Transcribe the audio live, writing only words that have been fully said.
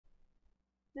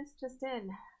This just in,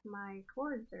 my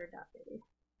chords are done.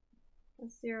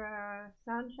 Let's do a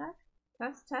sound check.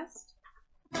 Test, test.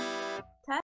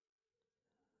 Test.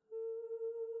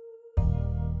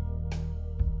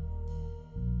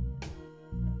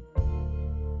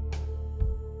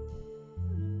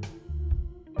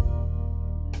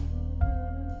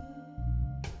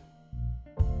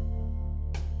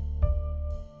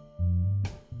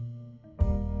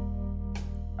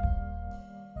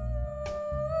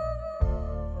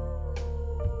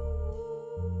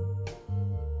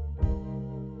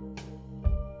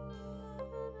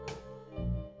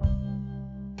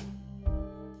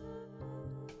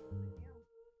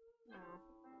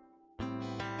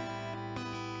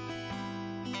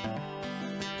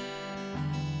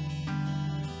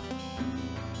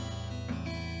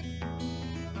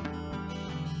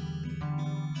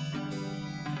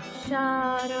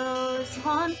 Shadows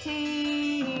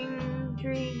haunting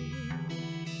dreams,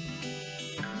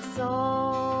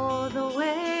 saw the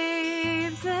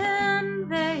waves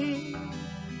invade,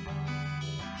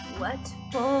 wet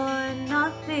for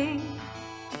nothing,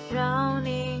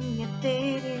 drowning and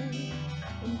fading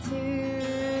into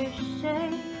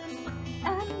shade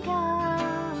and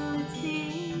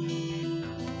galaxies.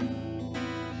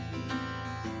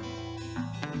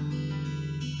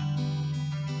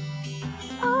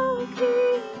 I'll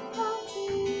keep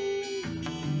counting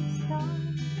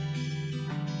stars.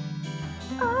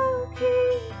 I'll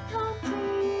keep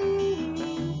counting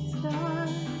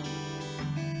stars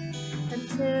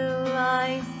until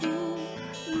I see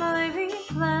my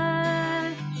reflection.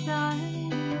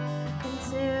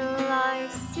 Until I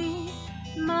see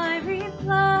my reflection.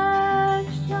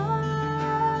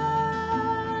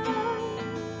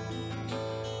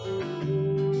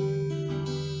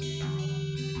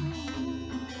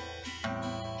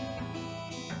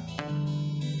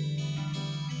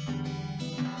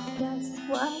 Guess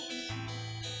what?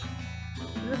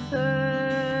 The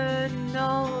bird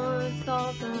knows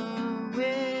all the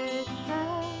wishes.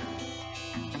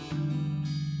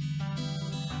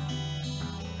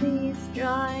 Please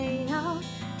dry out,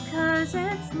 'cause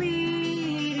it's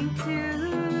leading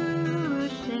to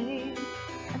shame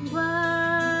and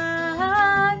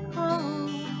black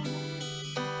holes.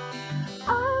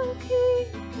 I'll keep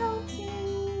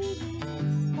counting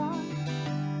stars.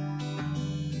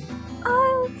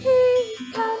 I'll keep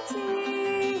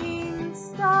counting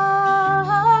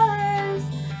stars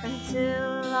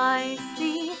until I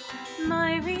see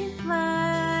my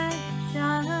reflection.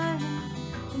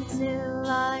 Until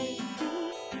I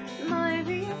see my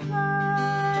reflection.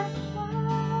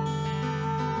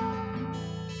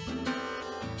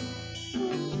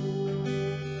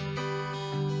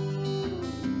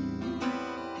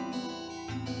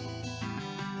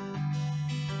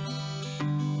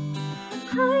 I'm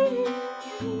hiding,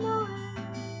 you know it.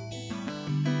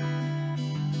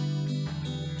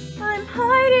 I'm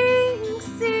hiding,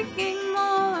 seeking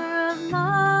more of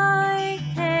my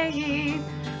cave.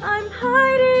 I'm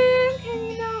hiding, can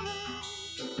you know it?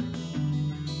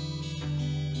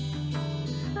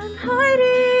 I'm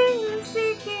hiding,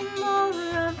 seeking more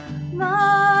of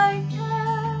my cave.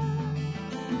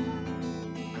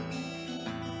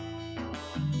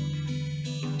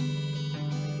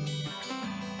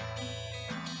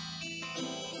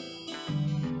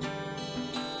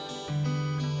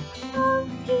 I'll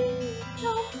keep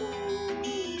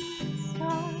counting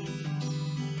stars.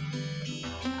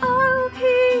 I'll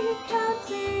keep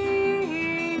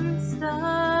counting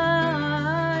stars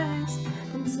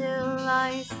until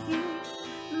I see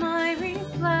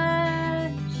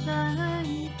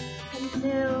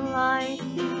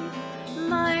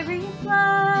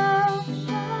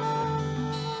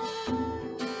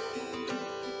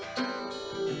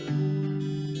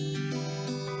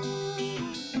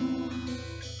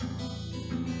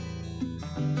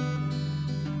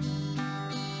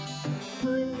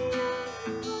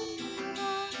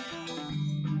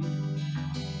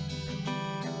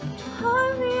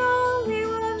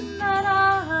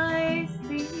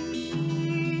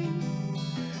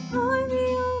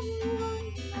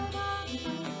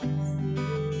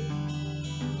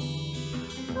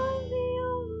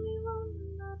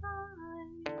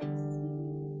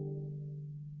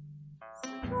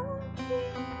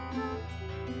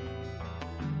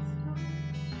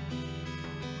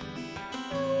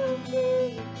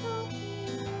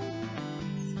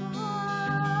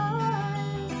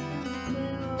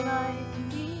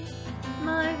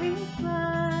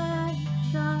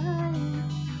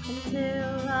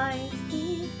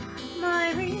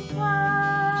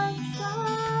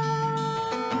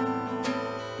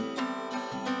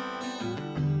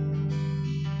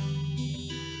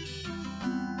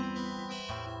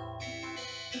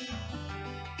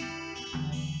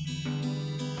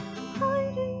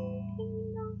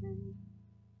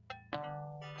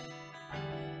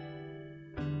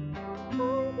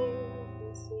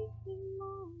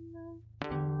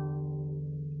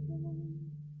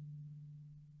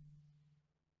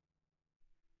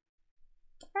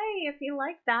you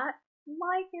like that,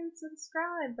 like and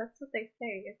subscribe. That's what they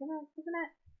say, isn't it? Isn't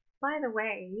it? By the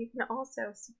way, you can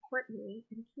also support me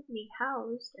and keep me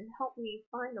housed and help me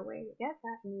find a way to get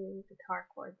that new guitar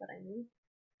cord that I need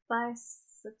by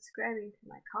subscribing to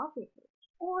my Kofi page,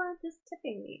 or just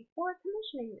tipping me, or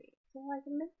commissioning me, so I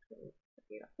can make things. If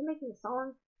you're making a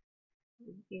song,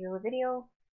 if you do a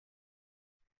video,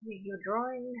 make you a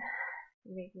drawing,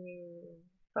 making a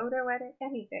photo edit,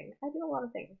 anything. I do a lot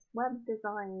of things. Web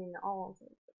design, all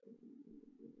sorts of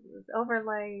things.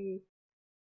 Overlay,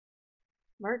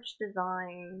 merch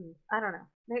design, I don't know.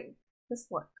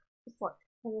 Just look.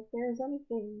 And if there's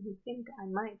anything you think I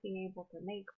might be able to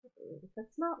make for you, if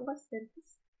it's not listed,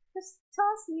 just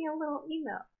toss me a little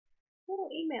email.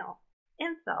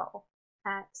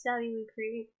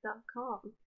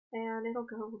 info@sallycreates.com, and it'll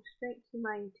go straight to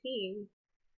my team.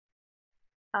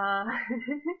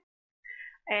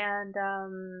 And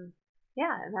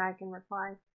yeah, and I can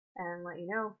reply and let you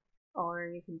know. Or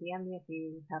you can DM me if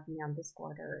you have me on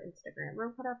Discord or Instagram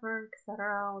or whatever,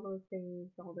 etc. All those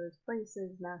things, all those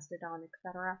places, Mastodon,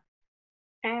 etc.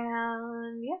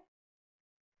 And yeah,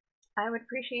 I would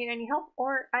appreciate any help.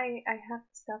 Or I have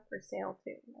stuff for sale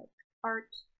too, like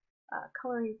art,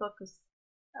 coloring books,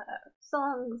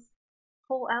 songs,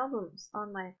 whole albums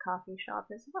on my Kofi shop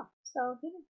as well. So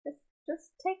you know,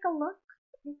 just take a look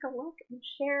and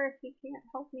share if you can't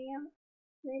help me out.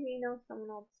 Maybe you know someone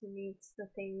else who needs the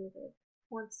thing or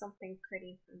wants something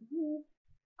pretty from me.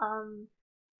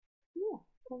 Yeah,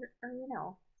 or you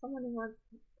know, someone who wants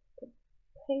to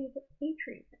pay the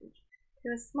patronage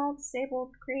to a small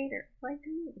disabled creator like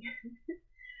me.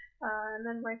 And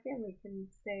then my family can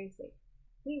stay safe.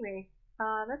 Anyway,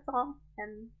 that's all,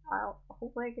 and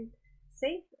hopefully I can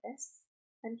save this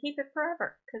and keep it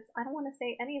forever, because I don't want to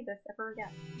say any of this ever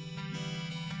again.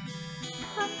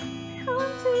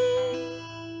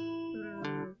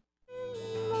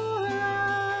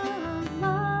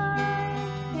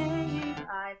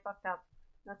 I fucked up.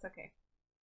 That's okay.